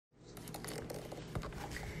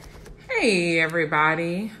Hey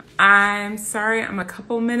everybody. I'm sorry I'm a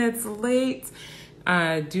couple minutes late.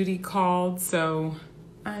 Duty called, so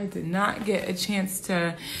I did not get a chance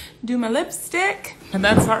to do my lipstick, and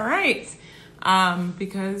that's all right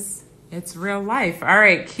because it's real life. All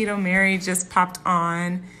right, Keto Mary just popped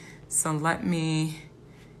on, so let me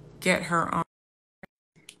get her on.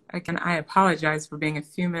 Again, I apologize for being a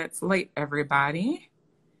few minutes late, everybody.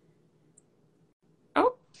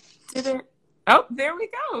 Oh, did it? Oh, there we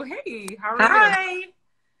go. Hey, how are you? Hi.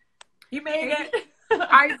 You made Hey, it.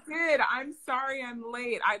 I did. I'm sorry I'm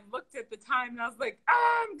late. I looked at the time and I was like,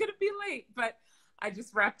 I'm going to be late, but I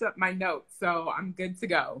just wrapped up my notes, so I'm good to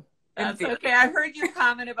go. That's okay. I heard you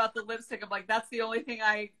comment about the lipstick. I'm like, that's the only thing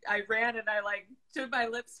I ran and I like took my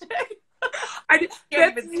lipstick. I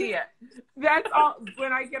Can't even see it. That's all.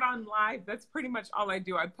 When I get on live, that's pretty much all I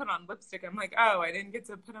do. I put on lipstick. I'm like, oh, I didn't get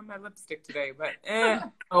to put on my lipstick today, but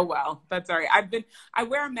oh well, that's all right. I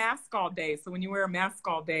wear a mask all day, so when you wear a mask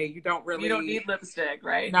all day, you don't need lipstick,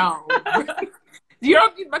 right? No. You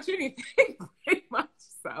don't need much of anything, pretty much.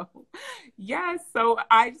 So, yes. So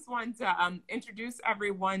I just wanted to introduce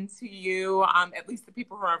everyone to you, at least the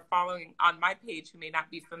people who are following on my page who may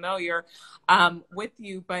not be familiar with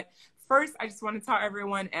you. But first, I just want to tell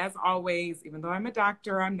everyone, as always, even though I'm a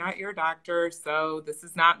doctor, I'm not your doctor. So this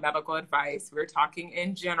is not medical advice. We're talking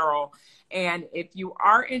in general. And if you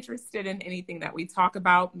are interested in anything that we talk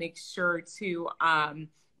about, make sure to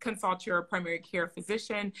consult your primary care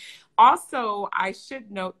physician. Also, I should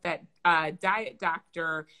note that Diet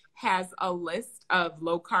Doctor has a list of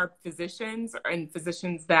low carb physicians and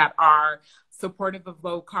physicians that are supportive of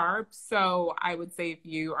low carb. So I would say if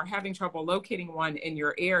you are having trouble locating one in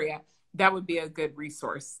your area, that would be a good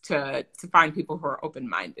resource to find people who are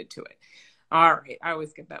open-minded to it. All right. I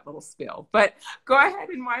always get that little spiel, but go ahead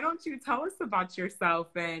and why don't you tell us about yourself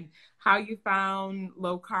and how you found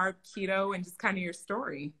low carb keto and just kind of your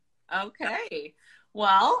story. Okay.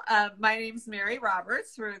 Well, my name's Mary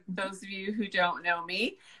Roberts, for those of you who don't know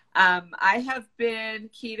me. I have been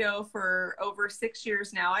keto for over 6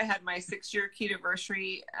 years now. I had my 6-year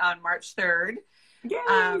ketoversary on March 3rd.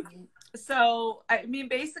 Yay. So, I mean,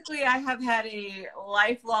 basically, I have had a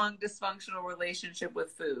lifelong dysfunctional relationship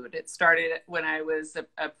with food. It started when I was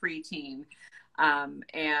a preteen.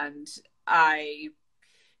 And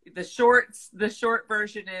the short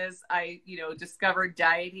version is I, discovered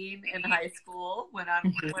dieting in high school, went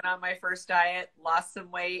on my first diet, lost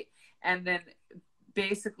some weight. And then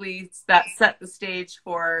basically that set the stage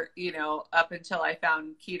for, up until I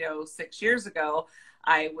found keto 6 years ago.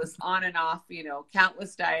 I was on and off,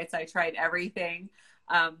 countless diets. I tried everything.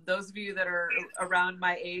 Those of you that are around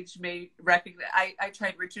my age may recognize, I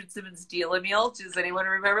tried Richard Simmons Deal-A-Meal. Does anyone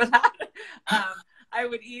remember that? I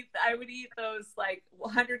would eat those like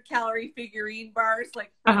 100-calorie Figurine Bars,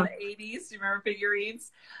 like from the 80s. Do you remember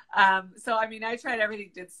figurines? So, I mean, I tried everything.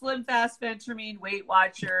 Did Slim Fast, Venturamine, Weight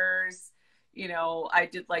Watchers. I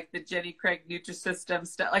did like the Jenny Craig Nutrisystem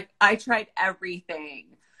stuff. Like I tried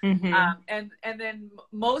everything. Mm-hmm. And then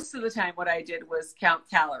most of the time what I did was count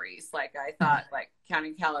calories. Like I thought like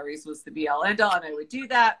counting calories was the be all end all, and I would do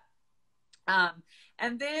that.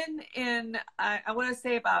 And then I want to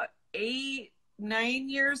say about 8-9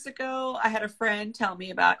 years ago, I had a friend tell me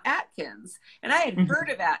about Atkins, and I had heard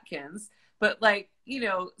of Atkins, but like,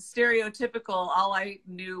 stereotypical, all I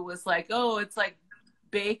knew was like, oh, it's like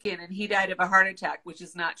bacon and he died of a heart attack, which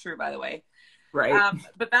is not true, by the way. Right.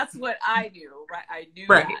 But that's what I knew, right? I knew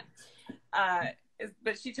that.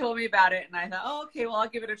 But she told me about it, and I thought, oh, okay, well, I'll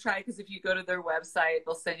give it a try, because if you go to their website,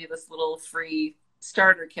 they'll send you this little free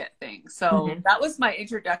starter kit thing. So that was my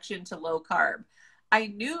introduction to low carb. I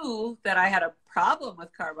knew that I had a problem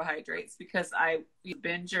with carbohydrates because I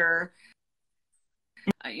binger,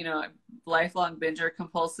 lifelong binger,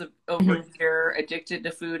 compulsive overeater, addicted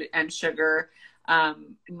to food and sugar.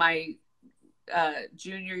 My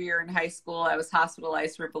junior year in high school, I was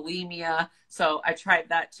hospitalized for bulimia. So I tried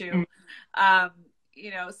that too.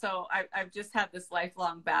 So I've just had this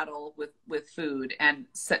lifelong battle with food, and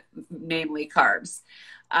namely carbs.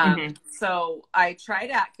 So I tried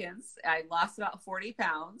Atkins. I lost about 40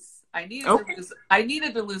 pounds. I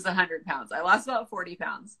needed to lose 100 pounds. I lost about 40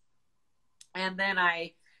 pounds. And then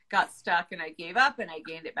I got stuck and I gave up, and I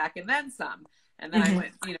gained it back and then some. And then I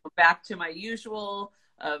went, back to my usual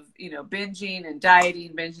of, binging and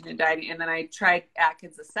dieting. And then I tried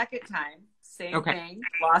Atkins a second time. Same thing,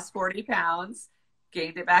 lost 40 pounds,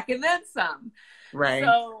 gained it back and then some. Right.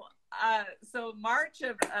 So March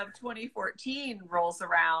of 2014 rolls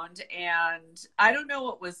around, and I don't know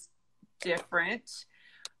what was different.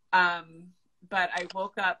 but I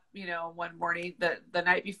woke up, you know, one morning, the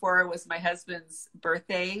night before was my husband's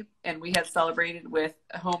birthday, and we had celebrated with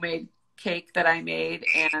a homemade cake that I made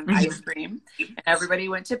and ice cream, and everybody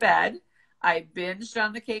went to bed. I binged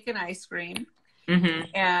on the cake and ice cream.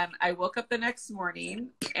 And I woke up the next morning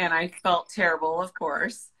and I felt terrible, of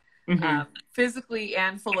course, physically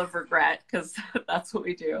and full of regret, because that's what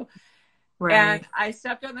we do. Right. And I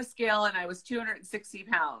stepped on the scale and I was 260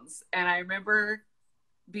 pounds. And I remember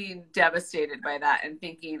being devastated by that and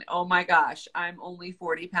thinking, oh my gosh, I'm only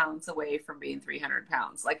 40 pounds away from being 300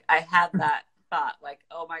 pounds. Like, I had that thought, like,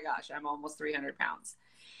 oh my gosh, I'm almost 300 pounds.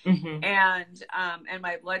 And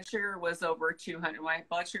my blood sugar was over 200. My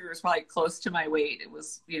blood sugar was probably close to my weight. It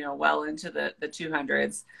was, you know, well into the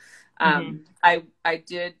 200s. I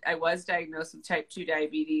was diagnosed with type 2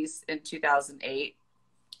 diabetes in 2008.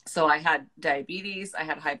 So I had diabetes, I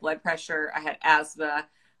had high blood pressure, I had asthma,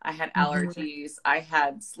 I had allergies, I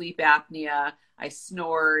had sleep apnea, I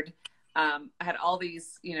snored, I had all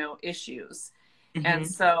these, you know, issues. And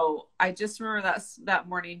so I just remember that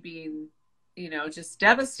morning being, you know, just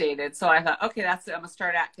devastated. So I thought, okay, that's it. I'm gonna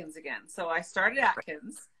start Atkins again. So I started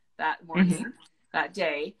Atkins that morning, that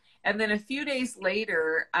day. And then a few days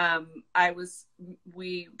later,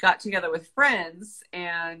 we got together with friends,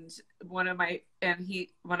 and one of my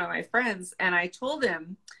friends, and I told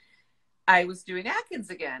him I was doing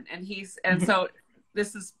Atkins again. And so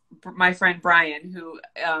this is my friend Brian, who,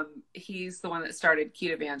 he's the one that started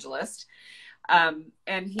Keto Evangelist.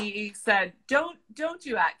 And he said, don't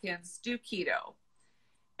do Atkins, do keto.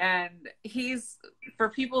 And for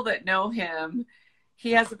people that know him,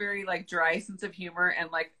 he has a very like dry sense of humor,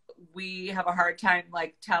 and like, we have a hard time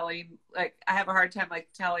I have a hard time like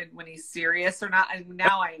telling when he's serious or not. And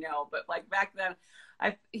now I know, but like back then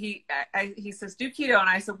he says, do keto. And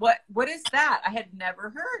I said, what is that? I had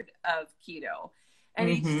never heard of keto. And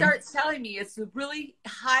he starts telling me it's a really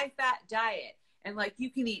high fat diet. And like,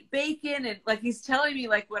 you can eat bacon, and like, he's telling me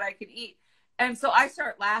like what I can eat. And so I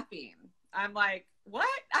start laughing. I'm like, what?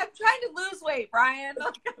 I'm trying to lose weight, Brian.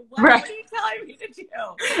 Like, what are you telling me to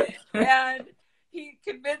do? And he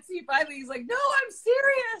convinced me finally. He's like, no, I'm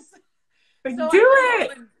serious. So do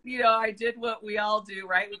it. You know, I did what we all do,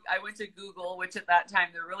 right? I went to Google, which at that time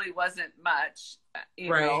there really wasn't much, you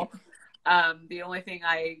know. The only thing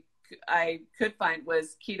I could find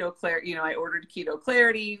was Keto Clarity. You know, I ordered Keto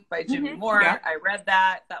Clarity by Jimmy Moore. I read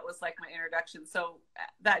that. That was like my introduction. So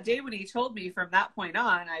that day when he told me, from that point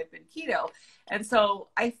on, I've been keto. And so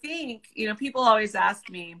I think, you know, people always ask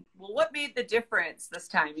me, well, what made the difference this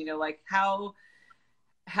time? You know, like how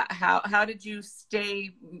did you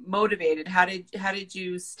stay motivated? How did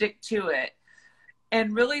you stick to it?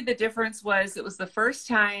 And really the difference was, it was the first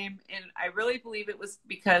time, and I really believe it was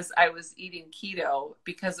because I was eating keto,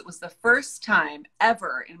 because it was the first time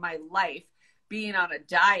ever in my life being on a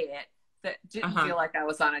diet that didn't feel like I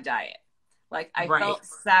was on a diet. Like, I felt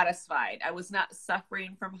satisfied. I was not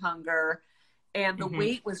suffering from hunger, and the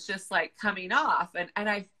weight was just like coming off. And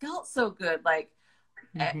I felt so good. Like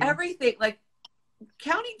everything, like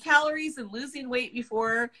counting calories and losing weight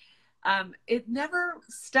before, it never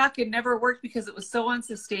stuck and never worked, because it was so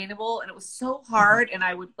unsustainable and it was so hard. And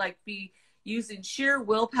I would like be using sheer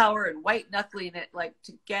willpower and white knuckling it, like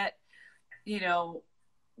to get, you know,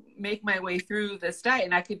 make my way through this diet.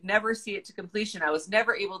 And I could never see it to completion. I was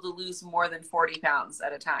never able to lose more than 40 pounds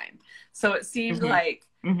at a time. So it seemed like,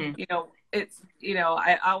 you know, it's, you know,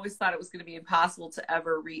 I always thought it was going to be impossible to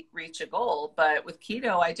ever reach a goal. But with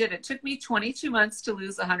keto, I did. It took me 22 months to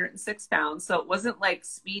lose 106 pounds. So it wasn't like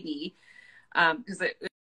speedy, because it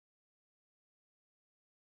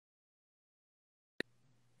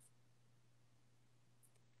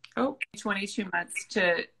 22 months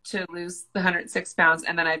to lose the 106 pounds.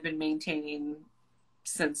 And then I've been maintaining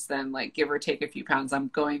since then, like give or take a few pounds. I'm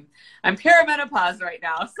perimenopause right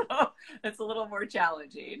now, so it's a little more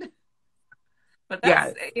challenging. But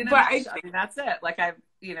that's, you know, I mean, that's it. Like I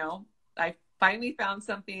finally found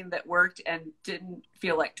something that worked and didn't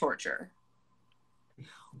feel like torture.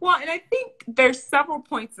 Well, and I think there's several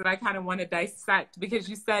points that I kind of want to dissect, because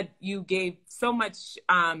you said you gave so much,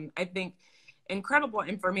 I think, incredible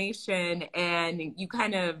information, and you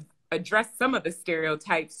kind of addressed some of the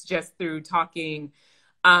stereotypes just through talking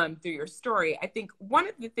through your story. I think one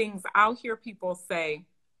of the things I'll hear people say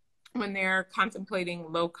when they're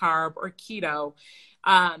contemplating low carb or keto,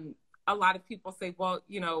 a lot of people say, well,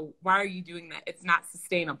 you know, why are you doing that? It's not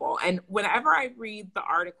sustainable. And whenever I read the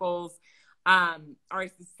articles, or I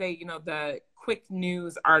should say, you know, the quick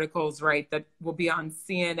news articles, right, that will be on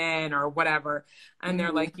CNN or whatever, and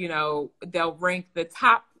they're like, you know, they'll rank the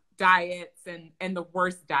top diets and the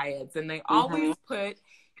worst diets, and they always put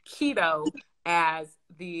keto as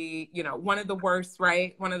the, you know, one of the worst,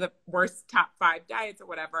 right? One of the worst top 5 diets or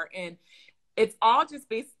whatever. And it's all just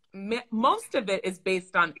based, most of it is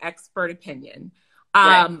based on expert opinion.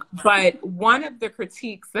 Right. But one of the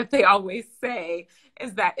critiques that they always say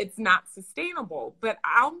is that it's not sustainable. But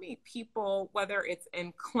I'll meet people, whether it's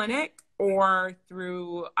in clinic or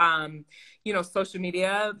through, you know, social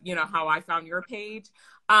media, you know, how I found your page.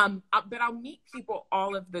 But I'll meet people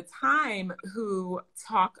all of the time who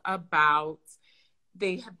talk about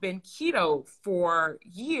they have been keto for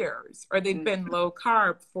years, or they've been low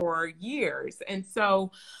carb for years. And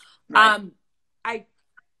so, Right. I,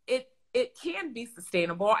 it can be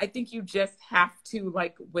sustainable. I think you just have to,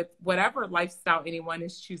 like with whatever lifestyle anyone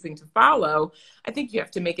is choosing to follow, I think you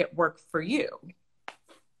have to make it work for you.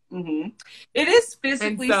 Mm-hmm. It is And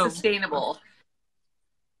physically so, sustainable.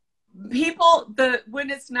 When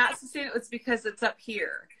it's not sustainable, it's because it's up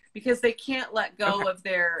here, because they can't let go okay. of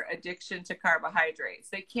their addiction to carbohydrates.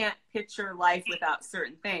 They can't picture life without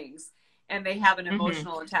certain things, and they have an Mm-hmm.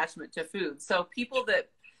 emotional attachment to food. So people that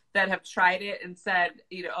have tried it and said,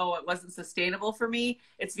 you know, oh, it wasn't sustainable for me,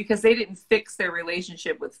 it's because they didn't fix their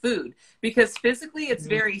relationship with food. Because physically it's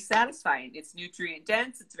very satisfying. It's nutrient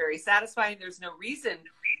dense, it's very satisfying. There's no reason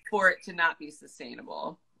for it to not be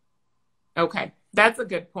sustainable. Okay, that's a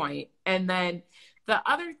good point. And then the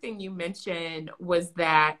other thing you mentioned was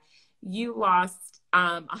that you lost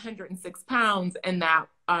 106 pounds, and that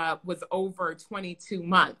was over 22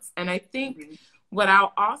 months. And I think Mm-hmm. what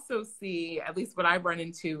I'll also see, at least what I run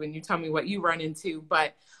into, and you tell me what you run into,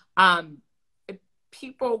 but um,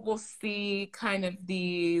 people will see kind of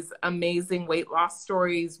these amazing weight loss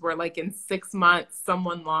stories where, like, in 6 months,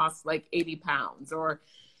 someone lost like 80 pounds, or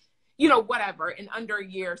you know, whatever, in under a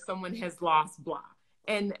year, someone has lost blah.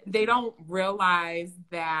 And they don't realize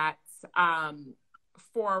that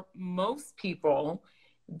for most people,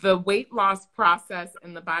 the weight loss process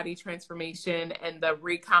and the body transformation and the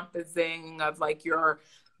recomposing of like your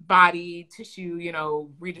body tissue, you know,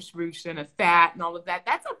 redistribution of fat and all of that,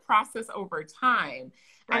 that's a process over time.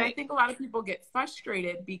 And I Right. think a lot of people get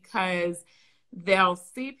frustrated because they'll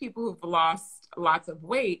see people who've lost lots of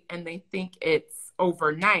weight and they think it's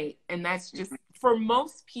overnight. And that's just, for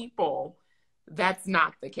most people, that's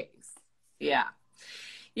not the case. Yeah.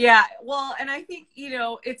 Yeah. Well, and I think, you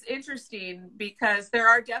know, it's interesting because there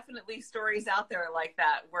are definitely stories out there like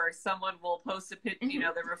that where someone will post a picture, you Mm-hmm.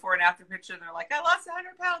 know, their before and after picture, and they're like, I lost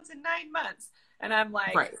 100 pounds in 9 months. And I'm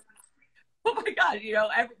like, Right. oh my God, you know,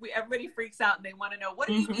 everybody freaks out and they want to know, what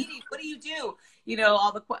are you Mm-hmm. eating? What do you do? You know,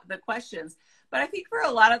 all the questions. But I think for a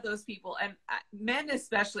lot of those people, and men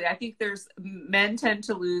especially, I think men tend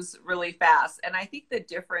to lose really fast. And I think the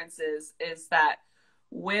difference is that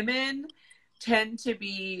women tend to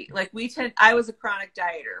be like, I was a chronic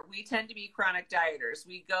dieter. We tend to be chronic dieters.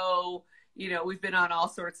 We go, you know, we've been on all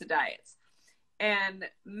sorts of diets. And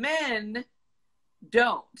men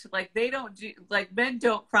don't, like, they don't do, like, men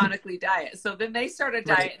don't chronically diet. So then they start a Right.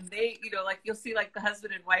 diet and they, you know, like, you'll see like the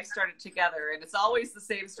husband and wife started together and it's always the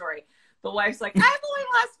same story. The wife's like, I've only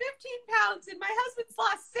lost 15 pounds and my husband's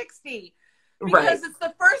lost 60, Right. because it's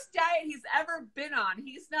the first diet he's ever been on.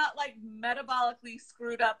 He's not like metabolically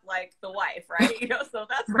screwed up like the wife, right? You know, so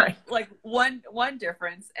that's Right. like one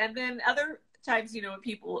difference. And then other times, you know,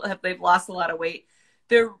 when they've lost a lot of weight,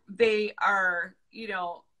 they are, you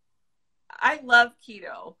know, I love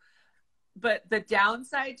keto, but the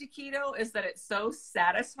downside to keto is that it's so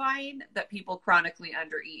satisfying that people chronically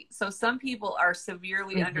undereat. So some people are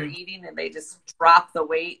severely Mm-hmm. undereating and they just drop the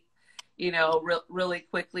weight, you know, really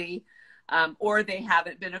quickly. Or they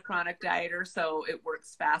haven't been a chronic dieter, so it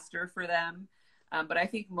works faster for them. But I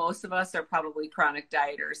think most of us are probably chronic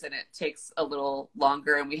dieters, and it takes a little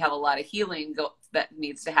longer, and we have a lot of healing that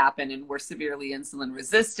needs to happen, and we're severely insulin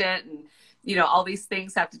resistant, and you know, all these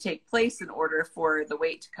things have to take place in order for the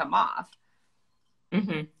weight to come off.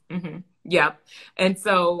 Mm-hmm. Mm-hmm. Yep. And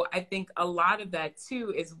so I think a lot of that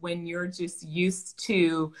too is when you're just used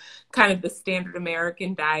to kind of the standard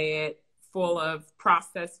American diet full of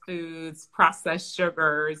processed foods, processed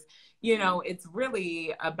sugars, you know, it's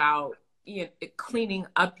really about, you know, cleaning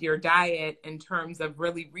up your diet in terms of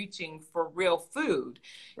really reaching for real food,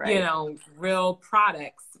 you Right. know, real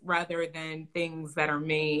products rather than things that are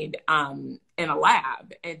made in a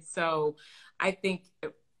lab. And so I think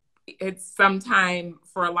it's sometime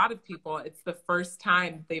for a lot of people, it's the first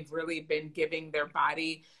time they've really been giving their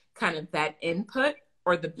body kind of that input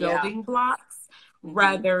or the Yeah. building blocks Mm-hmm.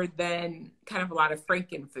 rather than kind of a lot of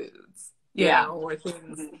Franken foods, you Yeah. know, or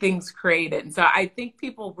things Mm-hmm. things created. And so I think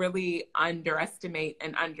people really underestimate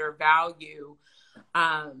and undervalue.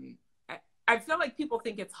 Um, I, I feel like people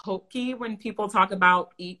think it's hokey when people talk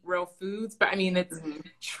about eat real foods, but I mean, it's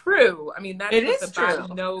true. I mean, that's It what is the true.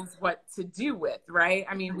 body knows what to do with, right?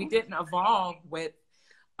 I mean, we didn't evolve with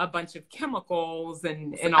a bunch of chemicals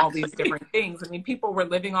and all these different things. I mean, people were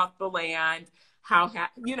living off the land,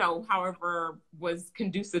 however was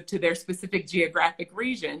conducive to their specific geographic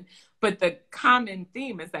region. But the common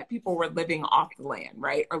theme is that people were living off the land,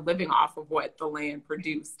 right? Or living off of what the land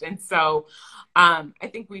produced. And so I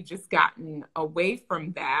think we've just gotten away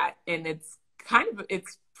from that. And it's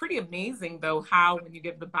pretty amazing though, how when you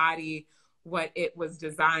give the body what it was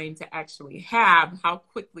designed to actually have, how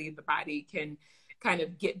quickly the body can kind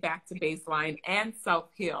of get back to baseline and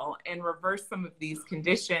self-heal and reverse some of these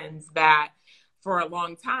conditions that for a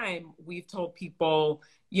long time we've told people,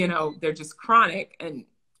 they're just chronic, and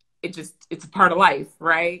it's a part of life,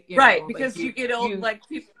 right? Right, because you get old, like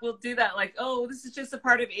people will do that, like, oh, this is just a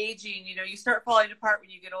part of aging, you start falling apart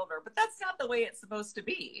when you get older, but that's not the way it's supposed to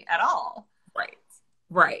be at all.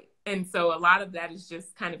 Right. And so a lot of that is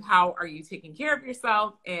just kind of how are you taking care of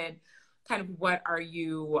yourself, and kind of what are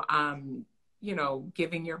you,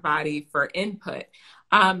 giving your body for input.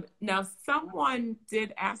 Now, someone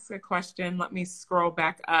did ask a question. Let me scroll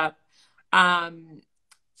back up.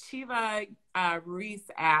 Shiva Ruiz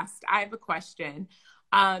asked, I have a question.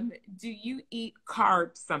 Do you eat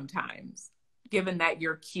carbs sometimes, given that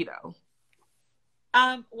you're keto?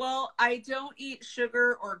 Well, I don't eat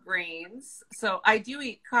sugar or grains. So I do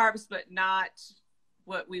eat carbs, but not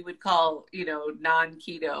what we would call,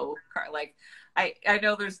 non-keto. Like I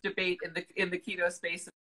know there's debate in the keto space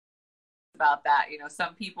about that.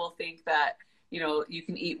 Some people think that, you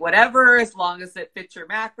can eat whatever as long as it fits your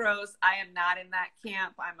macros. I am not in that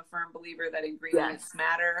camp. I'm a firm believer that ingredients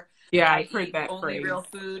matter. Yeah, I've heard that only phrase. real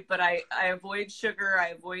food, but I avoid sugar. I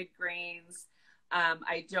avoid grains.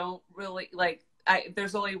 I don't really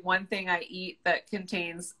there's only one thing I eat that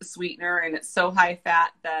contains sweetener, and it's so high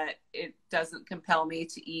fat that it doesn't compel me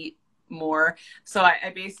to eat more. So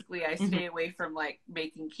I basically stay away from like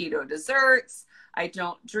making keto desserts. I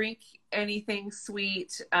don't drink anything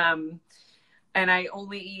sweet. And I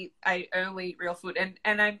only eat real food.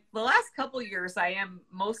 And I'm the last couple years I am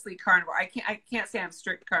mostly carnivore. I can't say I'm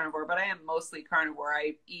strict carnivore, but I am mostly carnivore.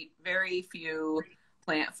 I eat very few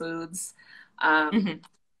plant foods.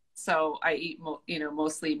 So I eat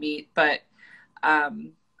mostly meat, but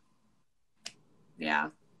yeah.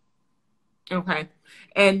 Okay.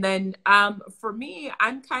 And then for me,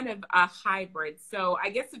 I'm kind of a hybrid. So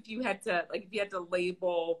I guess if you had to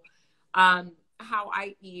label how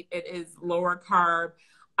I eat, it is lower carb.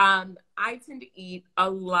 I tend to eat a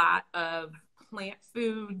lot of plant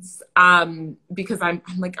foods because I'm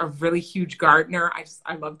like a really huge gardener.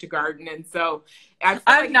 I love to garden, and so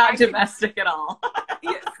I'm not domestic at all.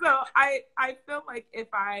 Yeah, so I feel like if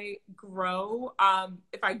I grow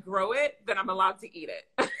it, then I'm allowed to eat it.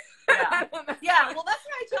 Yeah. Well, that's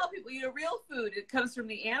what I tell people. Real food, it comes from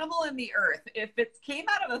the animal and the earth. If it came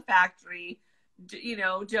out of a factory,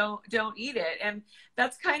 don't eat it. And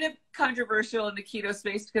that's kind of controversial in the keto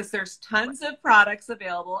space because there's tons of products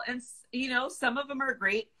available, and some of them are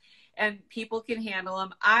great and people can handle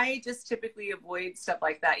them. I just typically avoid stuff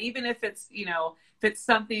like that, even if it's if it's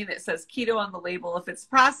something that says keto on the label. If it's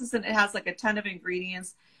processed and it has like a ton of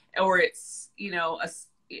ingredients, or it's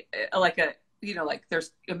like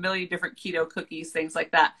there's a million different keto cookies, things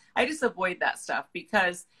like that, I just avoid that stuff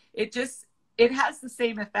because it has the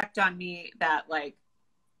same effect on me that like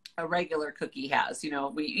a regular cookie has.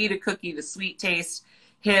 We eat a cookie, the sweet taste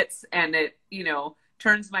hits, and it,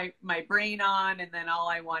 turns my brain on, and then all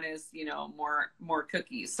I want is, more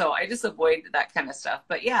cookies. So I just avoid that kind of stuff.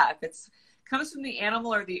 But yeah, if it's comes from the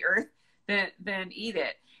animal or the earth, then eat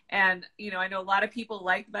it. And, I know a lot of people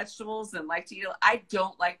like vegetables and like to eat. I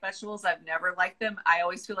don't like vegetables. I've never liked them. I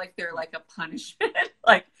always feel like they're like a punishment.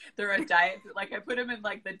 Like they're a diet. Like I put them in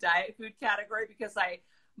like the diet food category because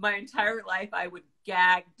my entire life I would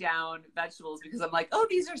gag down vegetables because I'm like, oh,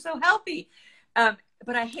 these are so healthy.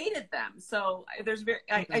 But I hated them. So there's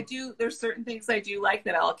there's certain things I do like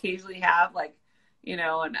that I'll occasionally have, like, and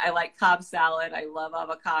I like Cobb salad. I love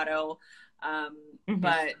avocado.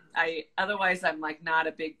 But otherwise I'm like not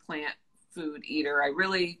a big plant food eater. I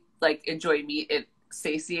really like enjoy meat. It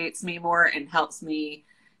satiates me more and helps me.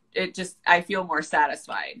 I feel more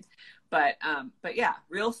satisfied, but yeah,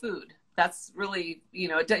 real food. That's really, you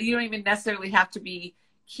don't even necessarily have to be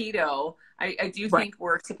keto. I do think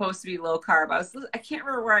we're supposed to be low carb. I can't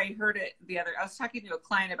remember where I heard it I was talking to a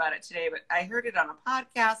client about it today, but I heard it on a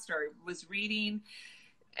podcast or was reading,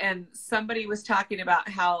 and somebody was talking about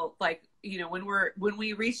how, like, when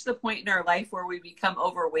we reach the point in our life where we become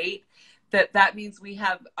overweight, that means we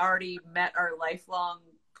have already met our lifelong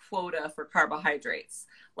quota for carbohydrates.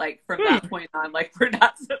 Like from that point on, like we're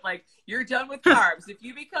not like, you're done with carbs. If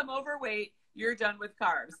you become overweight, you're done with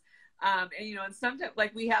carbs. And you know, and sometimes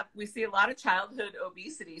like we see a lot of childhood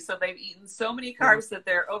obesity. So they've eaten so many carbs that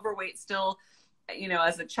they're overweight still, you know,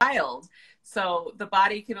 as a child. So the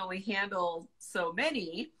body can only handle so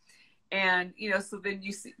many. And, you know, so then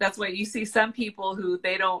you see, that's why you see some people who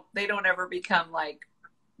they don't ever become like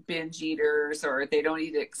binge eaters, or they don't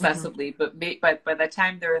eat excessively, but by the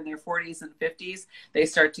time they're in their 40s and 50s, they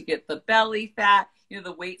start to get the belly fat, you know,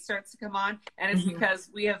 the weight starts to come on, and it's because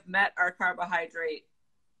we have met our carbohydrate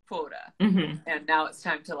quota, and now it's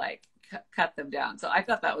time to like cut them down. So I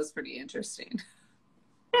thought that was pretty interesting.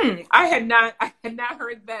 I had not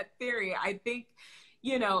heard that theory. I think,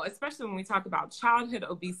 you know, especially when we talk about childhood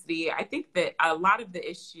obesity, I think that a lot of the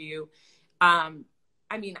issue,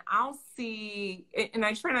 I mean, I'll see, and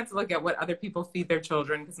I try not to look at what other people feed their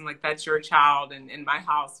children, because I'm like, that's your child, and in my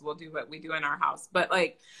house, we'll do what we do in our house. But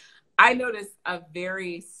like, I notice a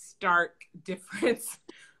very stark difference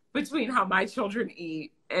between how my children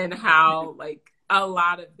eat and how like a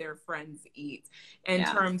lot of their friends eat, in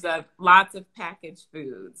terms of lots of packaged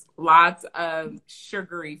foods, lots of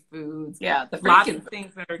sugary foods, lots of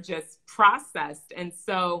things that are just processed. And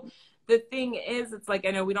so the thing is, it's like,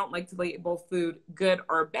 I know we don't like to label food good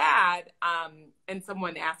or bad. And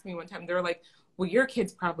someone asked me one time, they were like, well, your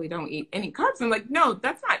kids probably don't eat any carbs. I'm like, no,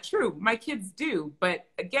 that's not true. My kids do. But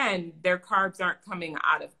again, their carbs aren't coming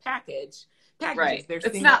out of packages. Right. They're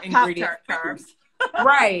it's not ingredient carbs.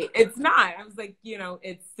 Right. It's not. I was like, you know,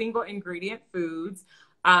 it's single ingredient foods.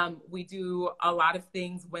 We do a lot of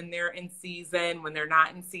things when they're in season. When they're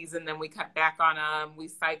not in season, then we cut back on them. We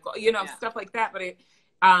cycle, you know, stuff like that. But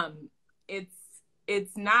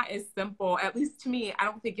it's not as simple, at least to me. I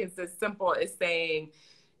don't think it's as simple as saying,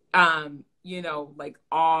 you know, like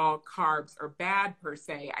all carbs are bad per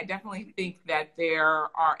se. I definitely think that there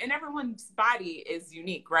are, and everyone's body is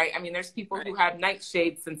unique, right? I mean, there's people who have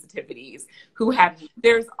nightshade sensitivities, who have,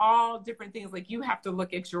 there's all different things. Like, you have to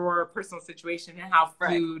look at your personal situation and how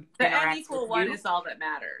food the interacts unequal with one you. is all that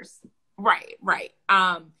matters. Right.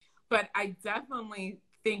 But I definitely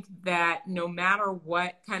think that no matter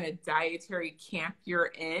what kind of dietary camp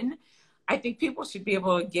you're in, I think people should be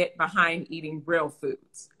able to get behind eating real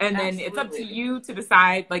foods. And then it's up to you to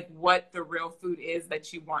decide like what the real food is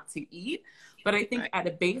that you want to eat. But I think at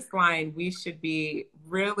a baseline, we should be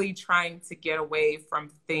really trying to get away from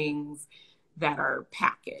things that are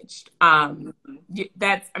packaged.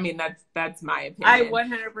 That's my opinion. I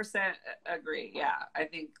 100% agree. Yeah. I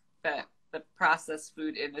think that the processed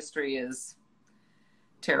food industry is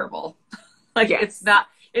terrible. It's not,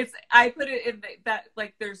 I put it in that,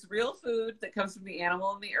 like, there's real food that comes from the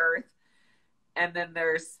animal and the earth, and then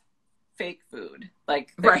there's fake food,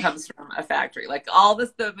 like, that comes from a factory. Like, all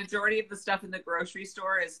this, the majority of the stuff in the grocery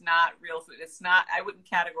store is not real food. It's not, I wouldn't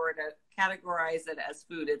categorize it as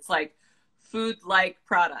food. It's like food-like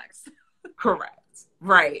products. Correct.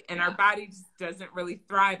 Right. And our body just doesn't really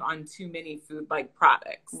thrive on too many food-like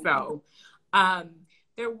products. So,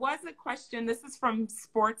 there was a question. This is from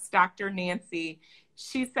Sports Dr. Nancy.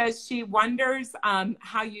 She says she wonders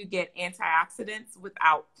how you get antioxidants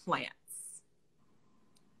without plants.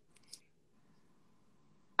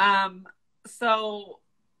 So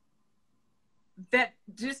that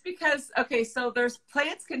just because, so there's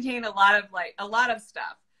plants contain a lot of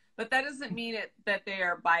stuff, but that doesn't mean that they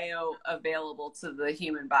are bioavailable to the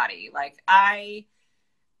human body. Like I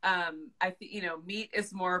think, you know, meat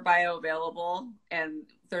is more bioavailable, and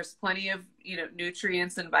there's plenty of, you know,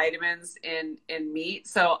 nutrients and vitamins in meat.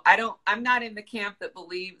 So I'm not in the camp that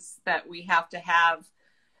believes that we have to have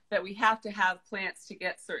plants to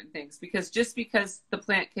get certain things, because just because the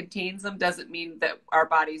plant contains them doesn't mean that our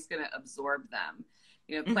body's going to absorb them.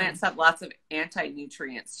 You know, plants have lots of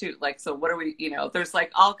anti-nutrients too. Like, so what are we, you know, there's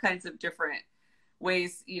like all kinds of different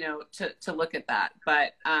ways, you know, to look at that.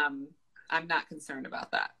 But, I'm not concerned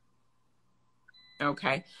about that.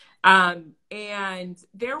 Okay. And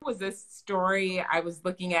there was this story I was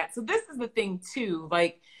looking at. So this is the thing too.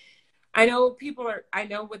 Like, I know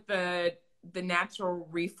with the natural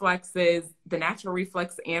reflex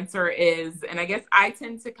answer is, and I guess I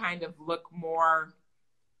tend to kind of look more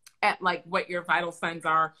at like what your vital signs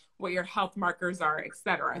are, what your health markers are, et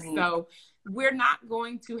cetera. So we're not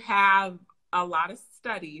going to have a lot of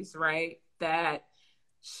studies, right, that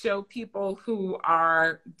show people who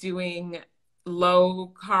are doing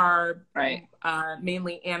low carb,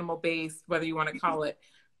 mainly animal based, whether you want to call it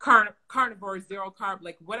carnivore, zero carb,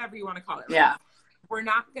 like whatever you want to call it. Yeah. We're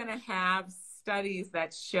not going to have studies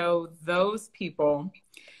that show those people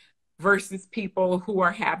versus people who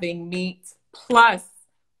are having meat plus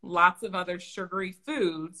lots of other sugary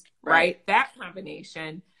foods, right? That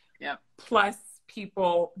combination. Yeah. Plus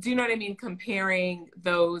people, do you know what I mean? Comparing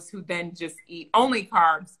those who then just eat only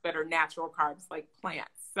carbs, but are natural carbs like plants.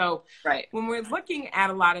 So when we're looking at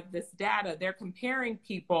a lot of this data, they're comparing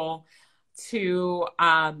people to,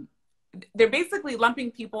 they're basically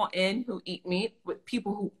lumping people in who eat meat with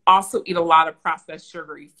people who also eat a lot of processed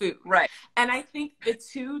sugary food. Right. And I think the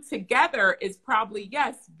two together is probably,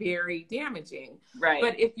 yes, very damaging. Right.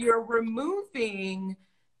 But if you're removing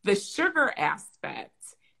the sugar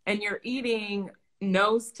aspect and you're eating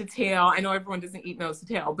nose to tail, I know everyone doesn't eat nose to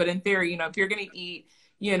tail, but in theory, you know, if you're going to eat,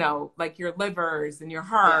 you know, like your livers and your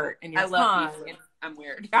heart and your tongue. And I'm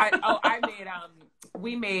weird.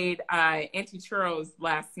 We made anti-churros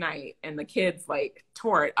last night and the kids like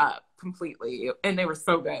tore it up completely and they were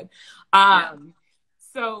so good.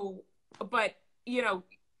 So, but you know,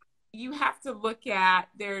 you have to look at,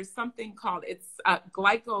 there's something called, it's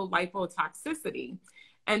glycolipotoxicity.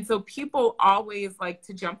 And so people always like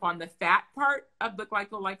to jump on the fat part of the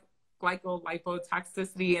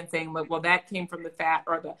glycolipotoxicity and saying, like, well, that came from the fat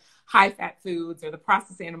or the high fat foods or the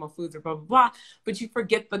processed animal foods or blah, blah, blah. But you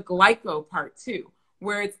forget the glyco part too,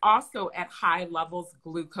 where it's also at high levels,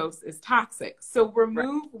 glucose is toxic. So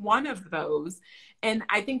remove one of those. And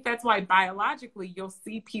I think that's why biologically you'll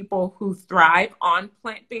see people who thrive on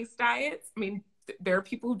plant-based diets. I mean, there are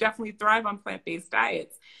people who definitely thrive on plant-based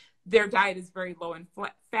diets. Their diet is very low in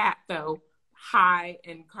fat, though, high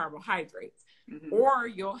in carbohydrates. Mm-hmm. Or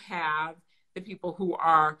you'll have the people who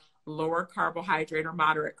are lower carbohydrate or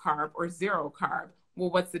moderate carb or zero carb.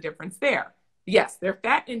 Well, what's the difference there? Yes, their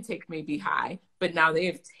fat intake may be high, but now they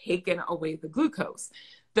have taken away the glucose.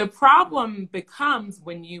 The problem becomes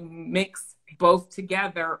when you mix both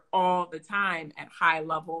together all the time at high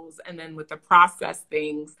levels and then with the processed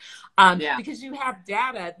things, because you have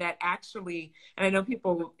data that actually, and I know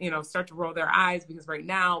people, you know, start to roll their eyes because right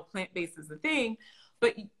now plant-based is the thing,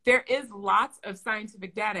 but there is lots of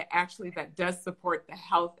scientific data actually that does support the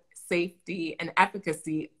health, safety, and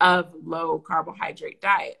efficacy of low carbohydrate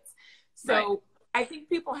diets. So I think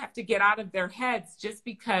people have to get out of their heads just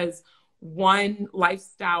because one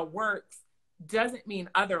lifestyle works doesn't mean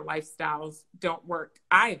other lifestyles don't work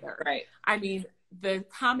either. Right. I mean, the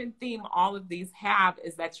common theme all of these have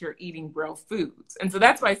is that you're eating real foods. And so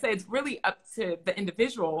that's why I say it's really up to the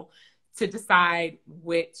individual to decide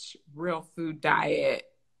which real food diet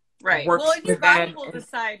works. Well, and your body will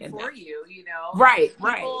decide for you, you know.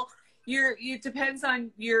 It depends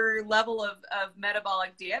on your level of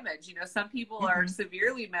metabolic damage. You know, some people are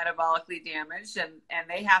severely metabolically damaged and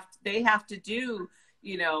they have to do,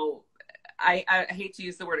 you know, I hate to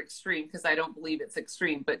use the word extreme because I don't believe it's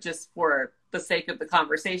extreme, but just for the sake of the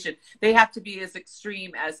conversation, they have to be as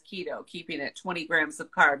extreme as keto, keeping it 20 grams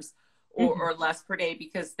of carbs or less per day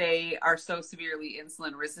because they are so severely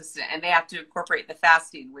insulin resistant, and they have to incorporate the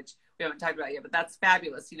fasting, which we haven't talked about yet, but that's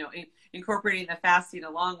fabulous. You know, incorporating the fasting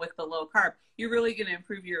along with the low carb, you're really going to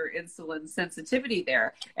improve your insulin sensitivity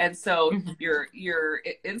there. And so your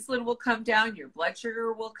insulin will come down, your blood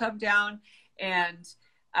sugar will come down, and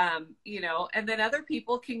you know, and then other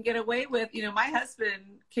people can get away with, you know, my husband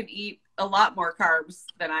can eat a lot more carbs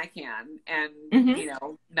than I can. And, you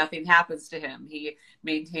know, nothing happens to him. He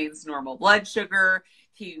maintains normal blood sugar.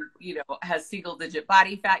 He, you know, has single digit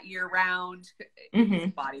body fat year round. He's a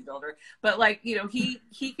bodybuilder, but like, you know, he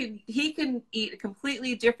can eat a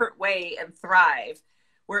completely different way and thrive.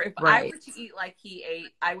 Where if I were to eat like he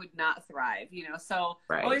ate, I would not thrive, you know? So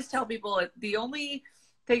I always tell people the only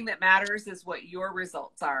thing that matters is what your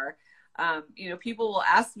results are. You know, people will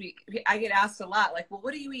ask me, I get asked a lot, like, well,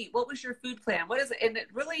 what do you eat? What was your food plan? What is it? And it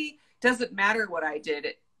really doesn't matter what I did.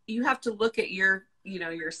 You have to look at your, you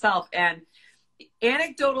know, yourself, and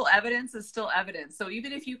anecdotal evidence is still evidence. So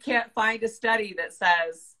even if you can't find a study that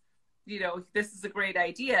says, you know, this is a great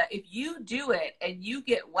idea, if you do it and you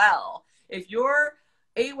get well, if your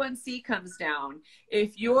A1C comes down,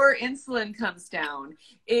 if your insulin comes down,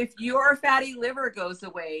 if your fatty liver goes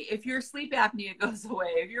away, if your sleep apnea goes away,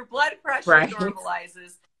 if your blood pressure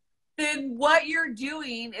normalizes, then what you're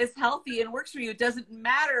doing is healthy and works for you. It doesn't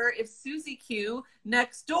matter if Susie Q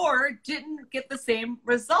next door didn't get the same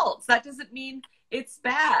results. That doesn't mean it's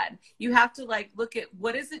bad. You have to like look at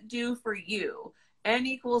what does it do for you? N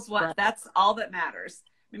equals what? That's all that matters.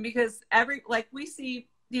 I mean, because we see,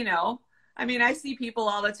 you know, I mean, I see people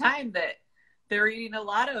all the time that they're eating a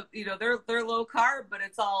lot of, you know, they're low carb, but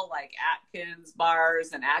it's all like Atkins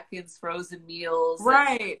bars and Atkins frozen meals,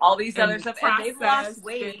 and all these other stuff, and they've lost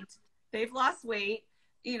weight. They've lost weight,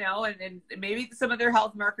 you know, and maybe some of their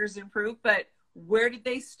health markers improve, but where did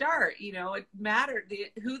they start? You know, it mattered.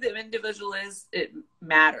 Who the individual is, it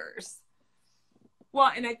matters.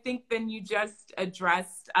 Well, and I think then you just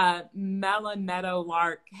addressed, Mela Meadow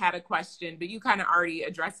Lark had a question, but you kind of already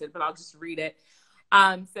addressed it, but I'll just read it.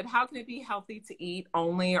 Said, how can it be healthy to eat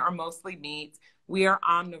only or mostly meat? We are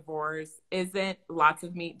omnivores. Isn't lots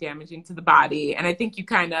of meat damaging to the body? And I think you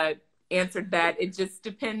kind of answered that. It just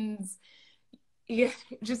depends. Yeah,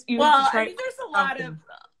 just you have to try. I mean, there's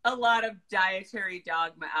a lot of dietary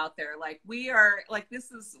dogma out there. Like we are, like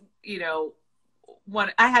this is, you know,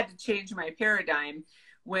 I had to change my paradigm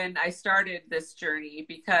when I started this journey,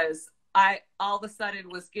 because I all of a sudden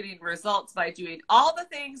was getting results by doing all the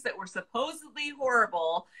things that were supposedly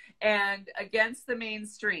horrible and against the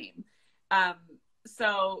mainstream.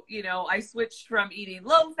 So, you know, I switched from eating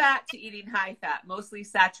low fat to eating high fat, mostly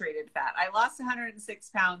saturated fat. I lost 106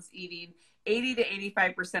 pounds eating 80 to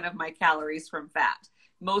 85% of my calories from fat,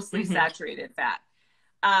 mostly saturated fat.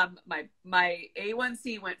 My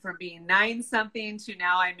A1C went from being 9 something to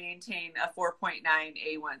now I maintain a 4.9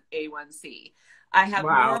 A1C. I have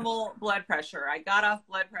normal blood pressure. I got off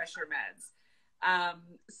blood pressure meds.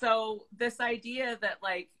 So this idea that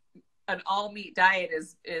like an all meat diet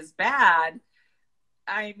is bad,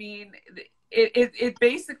 I mean, it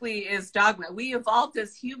basically is dogma. We evolved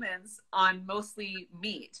as humans on mostly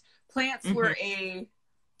meat. Plants were a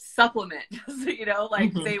supplement, you know,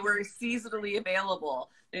 like they were seasonally available.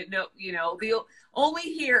 You know, the only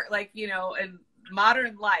here, like, you know, in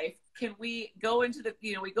modern life, can we go into the,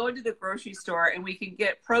 you know, we go into the grocery store and we can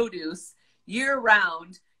get produce year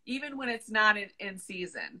round, even when it's not in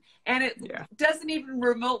season. And it doesn't even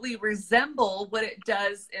remotely resemble what it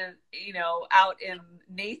does in, you know, out in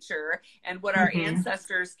nature and what our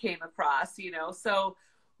ancestors came across, you know. So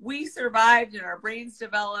we survived and our brains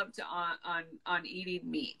developed on eating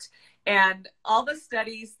meat. And all the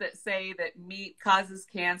studies that say that meat causes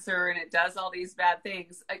cancer and it does all these bad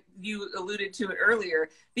things, you alluded to it earlier,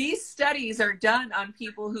 these studies are done on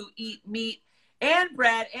people who eat meat and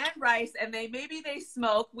bread and rice, and maybe they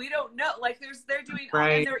smoke. We don't know. Like they're doing,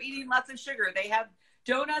 and they're eating lots of sugar. They have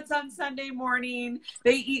donuts on Sunday morning.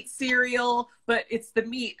 They eat cereal, but it's the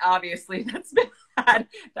meat, obviously, that's bad.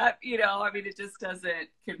 That, you know, I mean, it just doesn't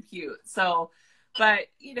compute. So, but,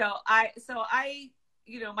 you know,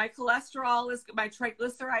 you know, my cholesterol my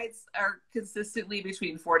triglycerides are consistently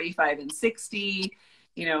between 45 and 60.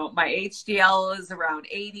 You know, my HDL is around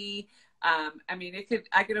 80. I mean,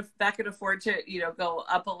 that could afford to, you know, go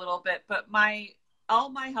up a little bit, but all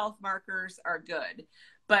my health markers are good.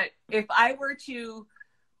 But if I were to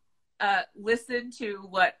listen to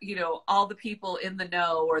what, you know, all the people in the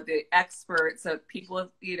know or the experts of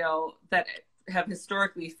people, you know, that have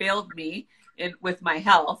historically failed me with my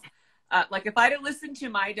health, like if I'd have listened to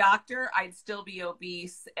my doctor, I'd still be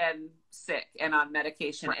obese and sick and on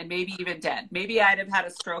medication and maybe even dead. Maybe I'd have had a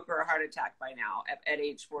stroke or a heart attack by now at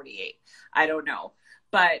age 48. I don't know.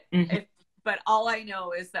 But but all I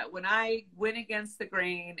know is that when I went against the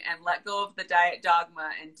grain and let go of the diet dogma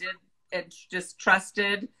and just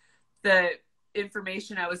trusted the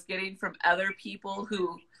information I was getting from other people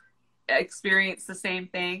who experienced the same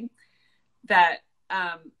thing, that,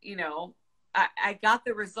 you know, I got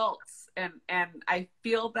the results and I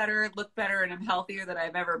feel better, look better, and I'm healthier than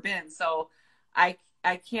I've ever been. So I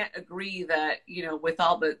can't agree that, you know, with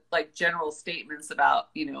all the like general statements about,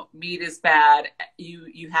 you know, meat is bad.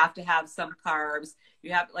 You have to have some carbs.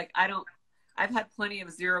 You have I've had plenty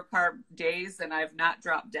of 0 carb days and I've not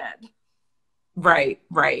dropped dead. Right.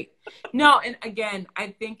 No. And again, I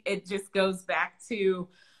think it just goes back to,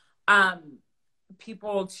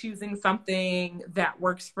 people choosing something that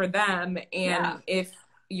works for them. And if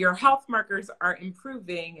your health markers are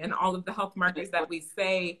improving and all of the health markers that we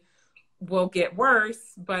say will get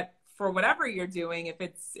worse, but for whatever you're doing,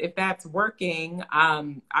 if that's working,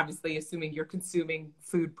 obviously assuming you're consuming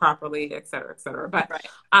food properly, et cetera, but,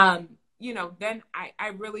 you know, then I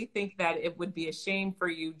really think that it would be a shame for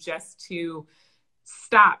you just to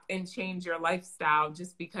stop and change your lifestyle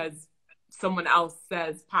just because someone else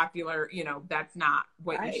says popular, you know, that's not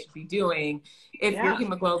what you should be doing. If your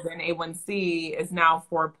hemoglobin A1C is now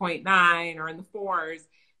 4.9 or in the 4s,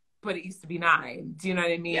 but it used to be 9, do you know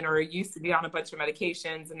what I mean? Or it used to be on a bunch of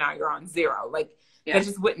medications and now you're on 0. Like that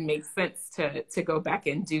just wouldn't make sense to go back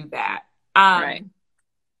and do that.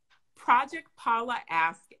 Project Paula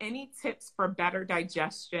asks, any tips for better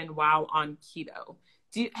digestion while on keto?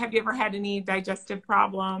 Have you ever had any digestive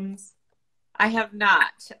problems? I have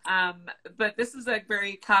not, but this is a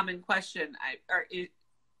very common question.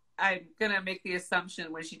 I'm going to make the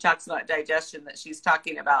assumption when she talks about digestion that she's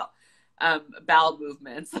talking about bowel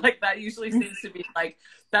movements. Like that usually seems to be like,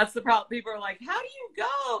 that's the problem. People are like, how do you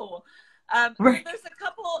go? Right. Well, there's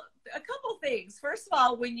a couple things. First of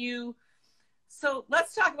all, so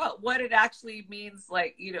let's talk about what it actually means.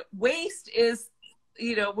 Like, waste is,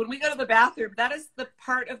 when we go to the bathroom, that is the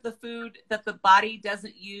part of the food that the body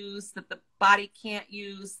doesn't use, that the body can't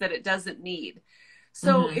use, that it doesn't need.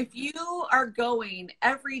 So if you are going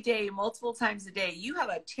every day, multiple times a day, you have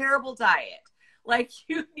a terrible diet. Like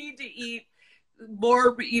you need to eat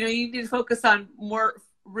more, you need to focus on more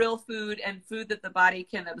real food and food that the body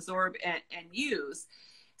can absorb and use.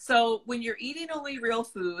 So when you're eating only real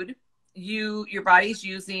food, your body's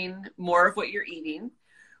using more of what you're eating.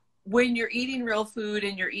 When you're eating real food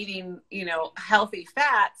and you're eating, healthy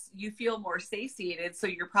fats, you feel more satiated. So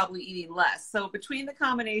you're probably eating less. So between the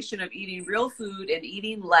combination of eating real food and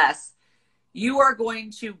eating less, you are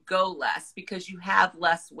going to go less because you have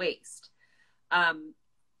less waste.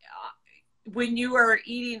 When you are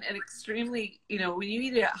eating an extremely, when you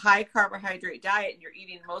eat a high carbohydrate diet and you're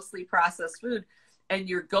eating mostly processed food and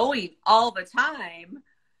you're going all the time,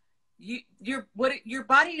 your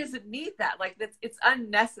body doesn't need that. Like it's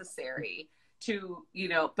unnecessary to,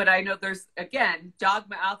 but I know there's, again,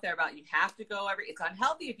 dogma out there about you have to go it's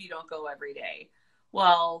unhealthy if you don't go every day.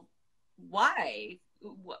 Well, why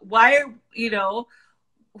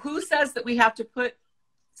who says that we have to put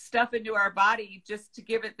stuff into our body just to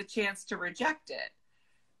give it the chance to reject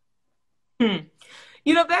it?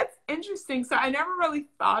 That's interesting. So I never really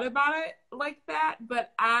thought about it like that,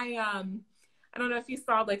 but I don't know if you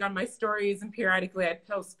saw, like, on my stories, and periodically I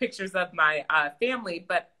post pictures of my family,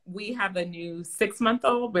 but we have a new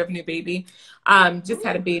 6-month-old. We have a new baby. Just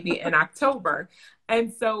had a baby in October.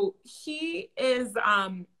 And so he is,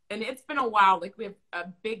 and it's been a while, like we have a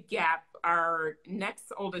big gap. Our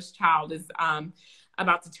next oldest child is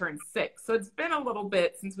about to turn 6. So it's been a little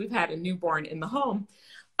bit since we've had a newborn in the home.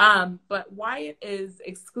 But Wyatt is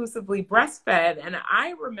exclusively breastfed. And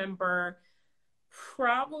I remember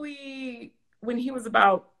probably when he was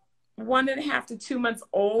about 1.5 to 2 months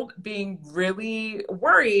old, being really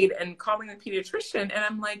worried and calling the pediatrician. And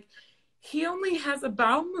I'm like, he only has a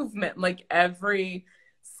bowel movement like every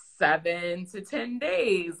 7 to 10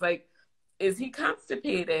 days. Like, is he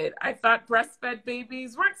constipated? I thought breastfed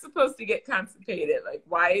babies weren't supposed to get constipated. Like,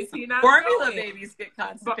 why is he not Formula going? babies get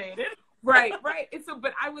constipated. Right. And so,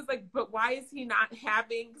 but I was like, but why is he not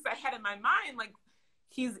having, because I had in my mind, like,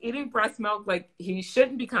 he's eating breast milk, like he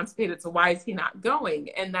shouldn't be constipated. So why is he not going?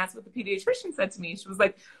 And that's what the pediatrician said to me. She was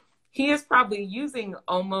like, he is probably using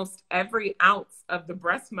almost every ounce of the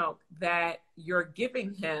breast milk that you're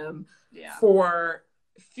giving him for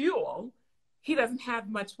fuel. He doesn't have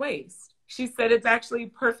much waste. She said it's actually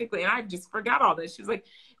perfectly, and I just forgot all this. She was like,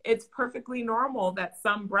 it's perfectly normal that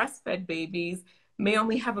some breastfed babies may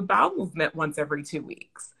only have a bowel movement once every 2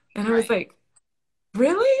 weeks. And I was like,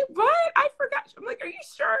 really? What? I forgot. I'm like, are you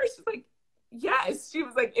sure? She's like, yes. She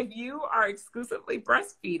was like, if you are exclusively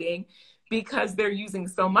breastfeeding, because they're using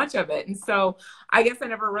so much of it. And so I guess I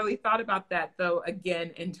never really thought about that, though,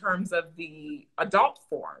 again, in terms of the adult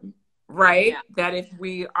form, right? Yeah. That if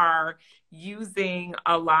we are using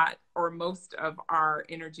a lot or most of our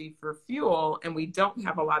energy for fuel and we don't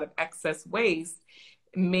have a lot of excess waste,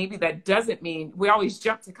 maybe that doesn't mean we always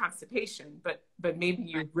jump to constipation, but maybe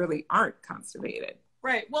you really aren't constipated.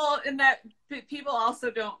 Right. Well, and that people also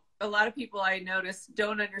don't, a lot of people I notice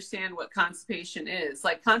don't understand what constipation is.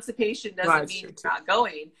 Like, constipation doesn't mean you're not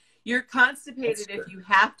going. You're constipated if you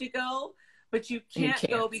have to go, but you can't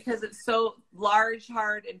go because it's so large,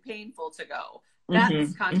 hard, and painful to go.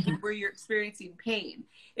 That's where you're experiencing pain.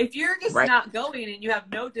 If you're just not going and you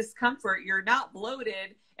have no discomfort, you're not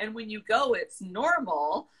bloated, and when you go, it's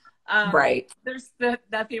normal. There's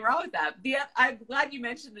nothing wrong with that. I'm glad you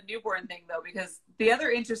mentioned the newborn thing, though, because the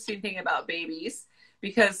other interesting thing about babies,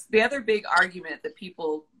 because the other big argument that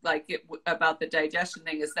people like about the digestion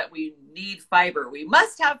thing is that we need fiber. We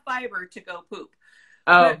must have fiber to go poop.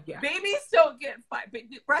 Babies don't get fiber.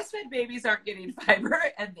 Breastfed babies aren't getting fiber,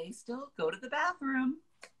 and they still go to the bathroom.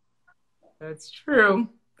 That's true.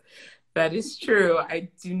 That is true. I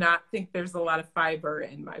do not think there's a lot of fiber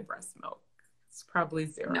in my breast milk. It's probably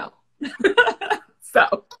 0. No.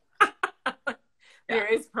 So there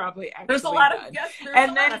is probably actually there's a lot of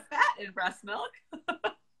lot of fat in breast milk.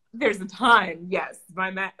 There's a ton. Yes.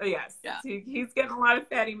 He's getting a lot of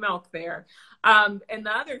fatty milk there. And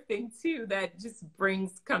the other thing too that just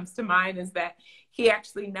comes to mind is that he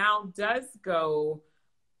actually now does go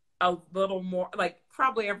a little more, like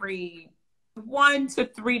probably every 1 to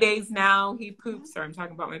 3 days now he poops. Sorry, I'm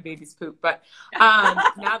talking about my baby's poop, but now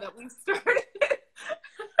that we've started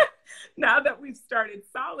now that we've started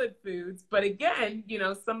solid foods. But again,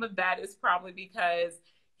 some of that is probably because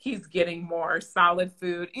he's getting more solid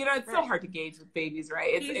food. It's so hard to gauge with babies,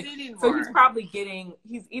 right? He's eating so more.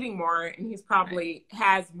 he's eating more, and he's probably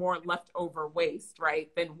has more leftover waste, right,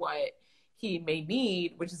 than what he may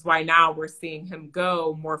need, which is why now we're seeing him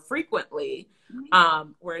go more frequently.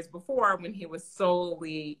 Whereas before, when he was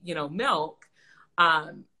solely, milk,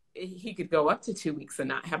 he could go up to 2 weeks and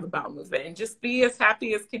not have a bowel movement and just be as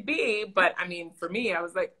happy as could be. But I mean, for me, I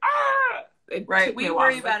was like, right. We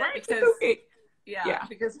worry about it because, yeah,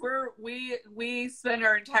 because we spend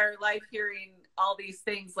our entire life hearing all these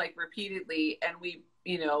things like repeatedly, and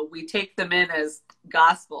we take them in as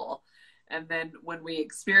gospel. And then when we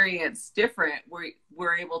experience different,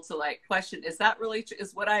 we're able to like question, is that really true?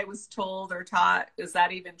 Is what I was told or taught, is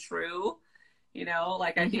that even true?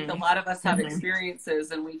 I think a lot of us have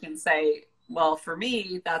experiences and we can say, well, for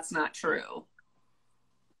me, that's not true.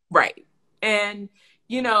 Right. And,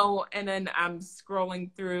 and then I'm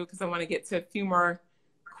scrolling through because I want to get to a few more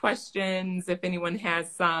questions if anyone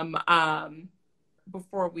has some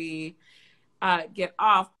before we get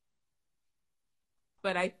off.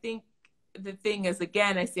 But I think the thing is,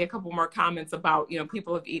 again, I see a couple more comments about,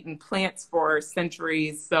 people have eaten plants for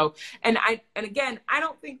centuries. So, and again, I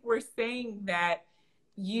don't think we're saying that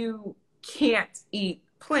you can't eat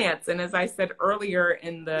plants. And as I said earlier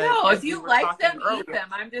if you like them, eat them.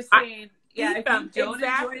 I'm just saying, if you don't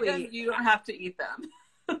enjoy them, you don't have to eat them.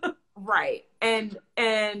 Right. And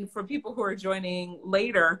for people who are joining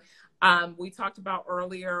later, we talked about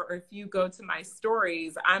earlier, or if you go to my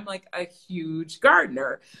stories, I'm like a huge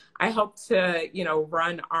gardener. I help to,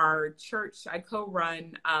 run our church. I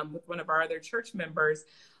co-run with one of our other church members,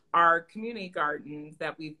 our community gardens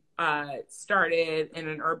that we've started in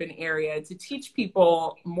an urban area to teach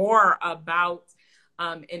people more about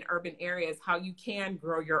in urban areas how you can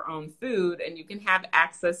grow your own food and you can have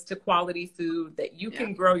access to quality food that you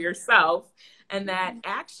can grow yourself, and that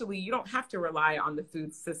actually you don't have to rely on the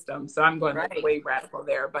food system. So I'm going way radical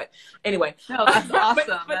there, but anyway. No, that's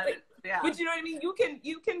awesome. But you know what I mean?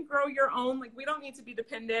 You can grow your own. Like, we don't need to be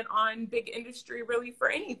dependent on big industry really for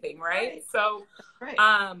anything, right? So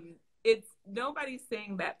it's nobody's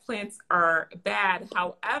saying that plants are bad.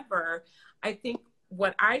 However, I think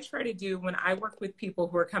what I try to do when I work with people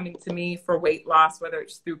who are coming to me for weight loss, whether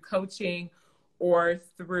it's through coaching or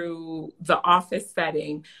through the office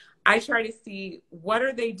setting, I try to see what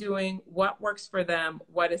are they doing, what works for them,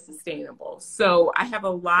 what is sustainable. So I have a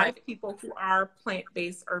lot of people who are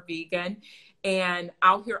plant-based or vegan, and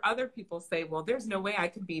I'll hear other people say, well, there's no way I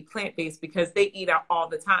could be plant-based because they eat out all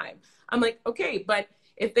the time. I'm like, okay, but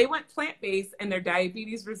if they went plant-based and their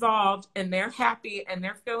diabetes resolved and they're happy and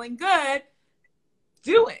they're feeling good,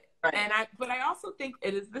 do it. But I also think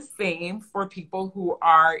it is the same for people who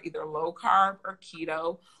are either low carb or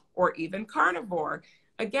keto or even carnivore.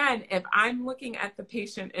 Again, if I'm looking at the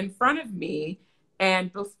patient in front of me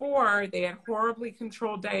and before they had horribly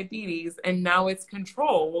controlled diabetes and now it's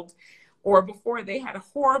controlled, or before they had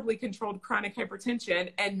horribly controlled chronic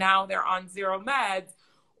hypertension and now they're on zero meds,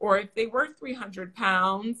 or if they were 300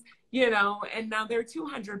 pounds, and now they're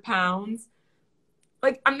 200 pounds,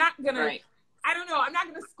 like, I'm not going to, I don't know, I'm not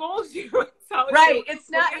going to scold you and tell you.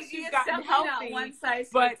 It's not, it's definitely not one size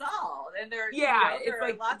fits all. And there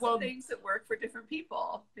are lots of things that work for different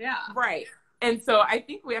people. Yeah. Right. And so I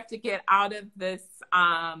think we have to get out of this,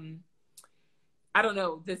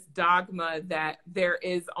 this dogma that there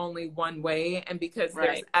is only one way. And because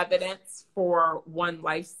there's evidence for one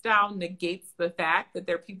lifestyle negates the fact that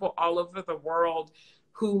there are people all over the world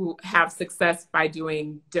who have success by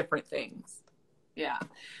doing different things. Yeah.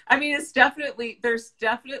 I mean, there's definitely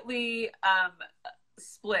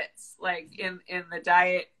splits like in the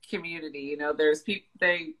diet community. There's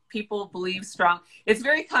people believe strong. It's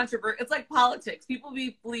very controversial. It's like politics. People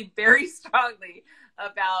believe very strongly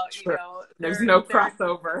about, there's no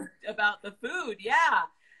crossover about the food. Yeah.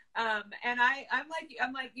 And I'm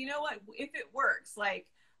like, you know what, if it works, like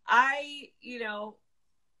I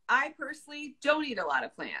personally don't eat a lot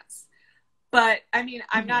of plants. But I mean,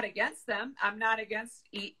 I'm not against them. I'm not against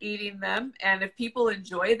eating them. And if people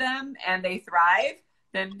enjoy them and they thrive,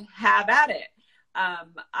 then have at it.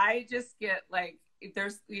 I just get like,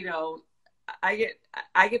 there's, I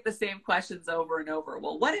get the same questions over and over.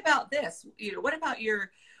 Well, what about this? What about your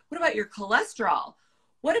cholesterol?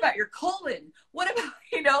 What about your colon? What about,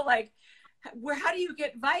 how do you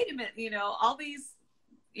get vitamin? All these,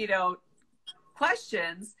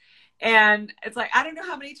 questions. And it's like, I don't know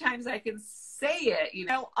how many times I can say it,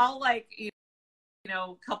 I'll a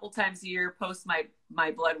couple times a year post my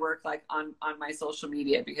blood work, like on my social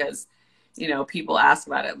media, because, you know, people ask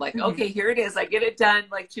about it. Like, Mhm. okay, here it is. I get it done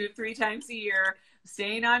like 2 or 3 times a year,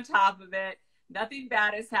 staying on top of it. Nothing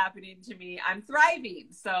bad is happening to me. I'm thriving.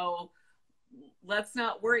 So let's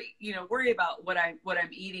not worry about what I'm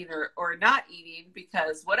eating or not eating,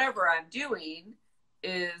 because whatever I'm doing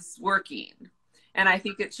is working. And I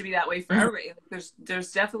think it should be that way for Mhm. everybody.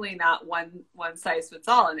 There's definitely not one size fits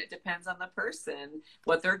all, and it depends on the person,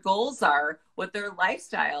 what their goals are, what their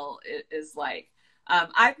lifestyle is like.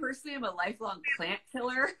 I personally am a lifelong plant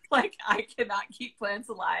killer. Like, I cannot keep plants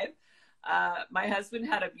alive. My husband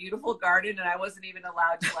had a beautiful garden, and I wasn't even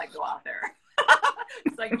allowed to like go out there.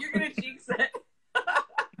 It's like, you're gonna jinx it.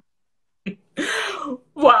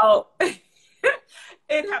 Well,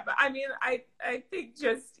 it happened. I mean, I think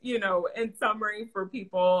just, you know, in summary for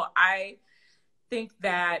people, I think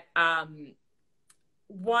that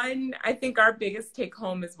one, I think our biggest take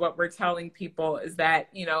home is what we're telling people is that,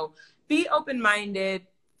 you know, be open-minded,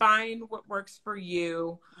 find what works for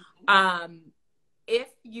you. If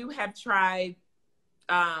you have tried,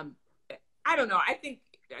 I don't know, I think,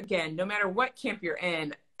 again, no matter what camp you're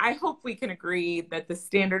in, I hope we can agree that the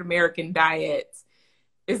standard American diet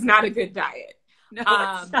is not a good diet. No,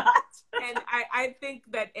 it's not. And I think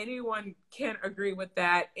that anyone can agree with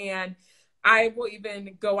that. And I will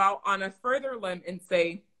even go out on a further limb and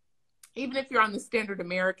say, even if you're on the standard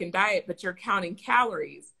American diet, but you're counting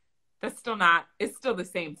calories, that's still not, it's still the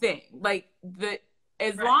same thing. Like,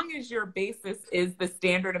 as Right. long as your basis is the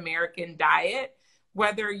standard American diet,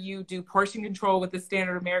 whether you do portion control with the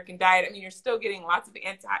standard American diet, I mean, you're still getting lots of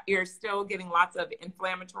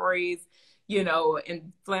inflammatories, you know,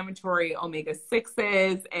 inflammatory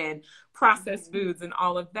omega-6s and processed foods and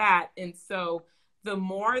all of that. And so the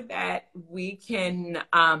more that we can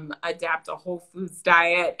adapt a whole foods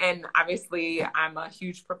diet, and obviously I'm a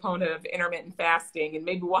huge proponent of intermittent fasting, and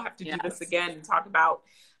maybe we'll have to do this again and talk about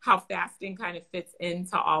how fasting kind of fits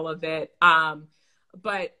into all of it.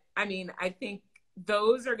 But I mean, I think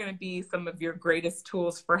those are going to be some of your greatest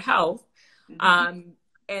tools for health.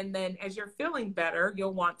 And then as you're feeling better,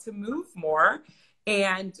 you'll want to move more.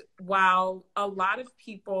 And while a lot of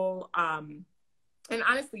people, and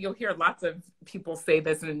honestly, you'll hear lots of people say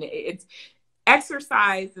this, and it's,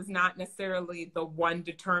 exercise is not necessarily the one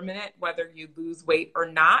determinant whether you lose weight or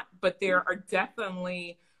not, but there are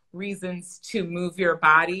definitely reasons to move your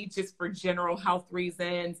body just for general health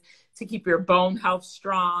reasons, to keep your bone health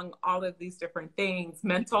strong, all of these different things,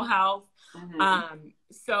 mental health.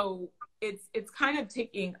 So it's kind of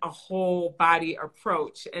taking a whole body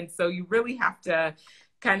approach. And so you really have to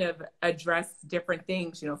kind of address different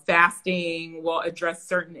things. You know, fasting will address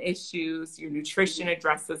certain issues, your nutrition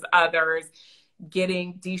addresses others,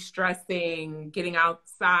 de-stressing, getting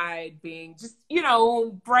outside, being just, you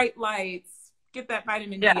know, bright lights, get that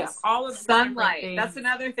vitamin D up, all of sunlight. That's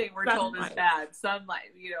another thing we're told is bad.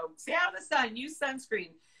 Sunlight, you know, stay out of the sun, use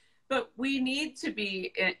sunscreen. But we need to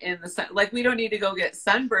be in the sun. Like, we don't need to go get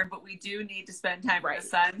sunburned, but we do need to spend time in the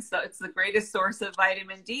sun. So it's the greatest source of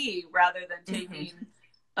vitamin D rather than taking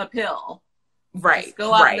a pill. Just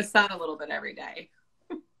go out in the sun a little bit every day.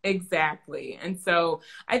 Exactly. And so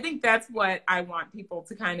I think that's what I want people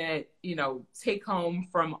to kind of, you know, take home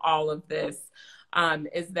from all of this,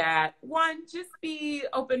 is that, one, just be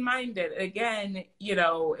open-minded. Again, you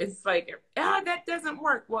know, it's like, that doesn't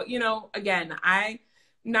work. Well, you know, again, I'm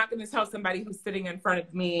not going to tell somebody who's sitting in front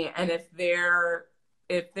of me, and if their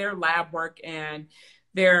lab work and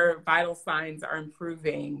their vital signs are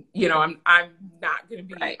improving, you know, I'm not going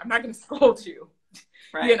to be, I'm not going to scold you.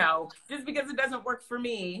 You know, just because it doesn't work for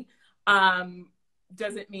me,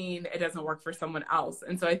 doesn't mean it doesn't work for someone else.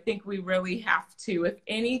 And so I think we really have to, if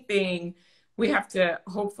anything, we have to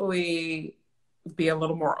hopefully be a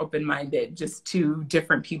little more open-minded just to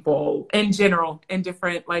different people in general, and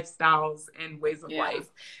different lifestyles and ways of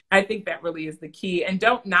life. I think that really is the key. And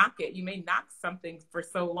don't knock it. You may knock something for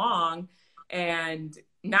so long and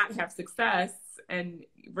not have success, and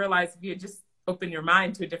realize if you just open your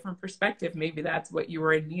mind to a different perspective, maybe that's what you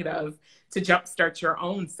were in need of to jumpstart your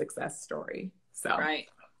own success story. So,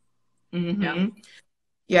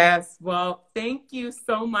 yes. Well, thank you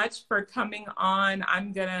so much for coming on.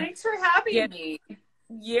 Thanks for having me.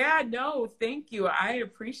 Yeah, no, thank you. I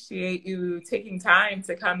appreciate you taking time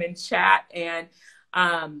to come and chat. And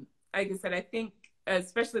like I said, I think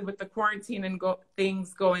especially with the quarantine and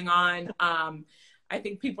things going on, I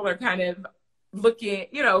think people are kind of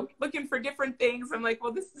looking for different things. I'm like,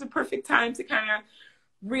 well, this is a perfect time to kind of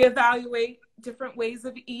reevaluate different ways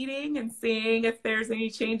of eating and seeing if there's any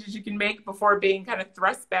changes you can make before being kind of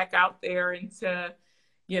thrust back out there into,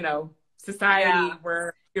 you know, society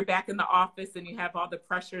where you're back in the office and you have all the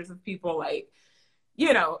pressures of people like,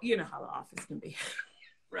 you know how the office can be.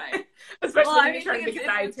 Right. Especially Well, when I you're mean, trying to make a it's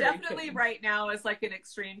dietary definitely change. right now is like an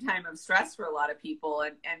extreme time of stress for a lot of people,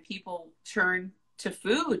 and people turn to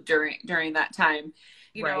food during that time,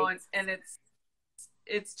 you know, Right. and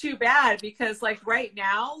it's too bad because like right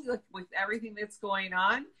now, like with everything that's going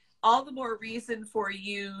on, all the more reason for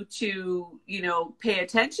you to, you know, pay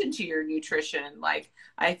attention to your nutrition. Like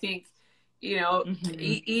I think, you know, Hmm.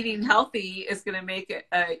 eating healthy is going to make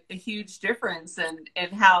a huge difference in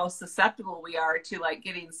how susceptible we are to like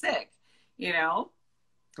getting sick, you know?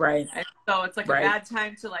 Right. And so it's like a Right. bad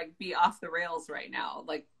time to like be off the rails right now.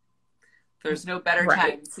 Like there's no better Right.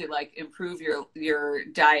 time to like improve your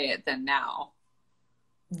diet than now.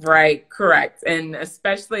 Right, correct. And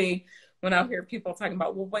especially when I hear people talking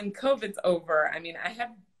about, well, when COVID's over, I mean, I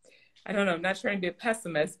don't know, I'm not trying to be a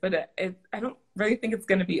pessimist, but I don't really think it's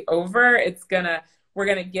going to be over. We're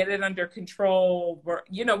going to get it under control. We're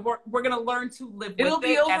going to learn to live with It'll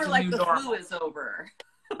be it over as a like new the flu normal. is over.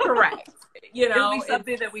 Correct. You It'll be know, it's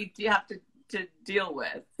something that we have to deal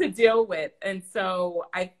with. to deal with. And so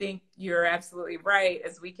I think you're absolutely right,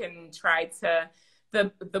 as we can try to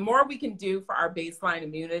the more we can do for our baseline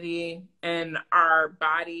immunity and our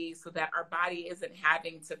body so that our body isn't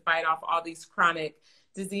having to fight off all these chronic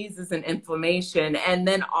diseases and inflammation and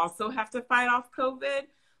then also have to fight off COVID,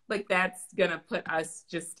 like that's going to put us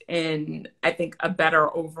just in, I think, a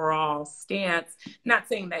better overall stance. Not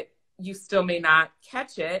saying that you still may not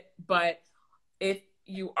catch it, but if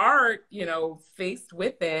you are, faced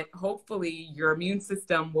with it, hopefully your immune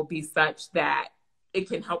system will be such that it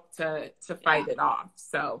can help to Yeah. fight it off.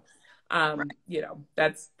 So, Right.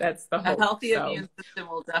 that's the A hope. healthy So, immune system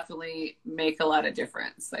will definitely make a lot of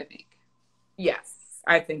difference, I think. yes,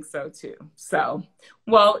 I think so too. So,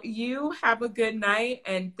 well, you have a good night,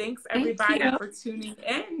 and thanks Thank everybody you. for tuning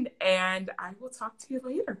in, and I will talk to you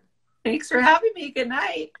later. Thanks for having me. Good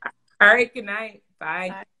night. All right, good night. Bye.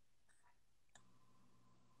 Bye.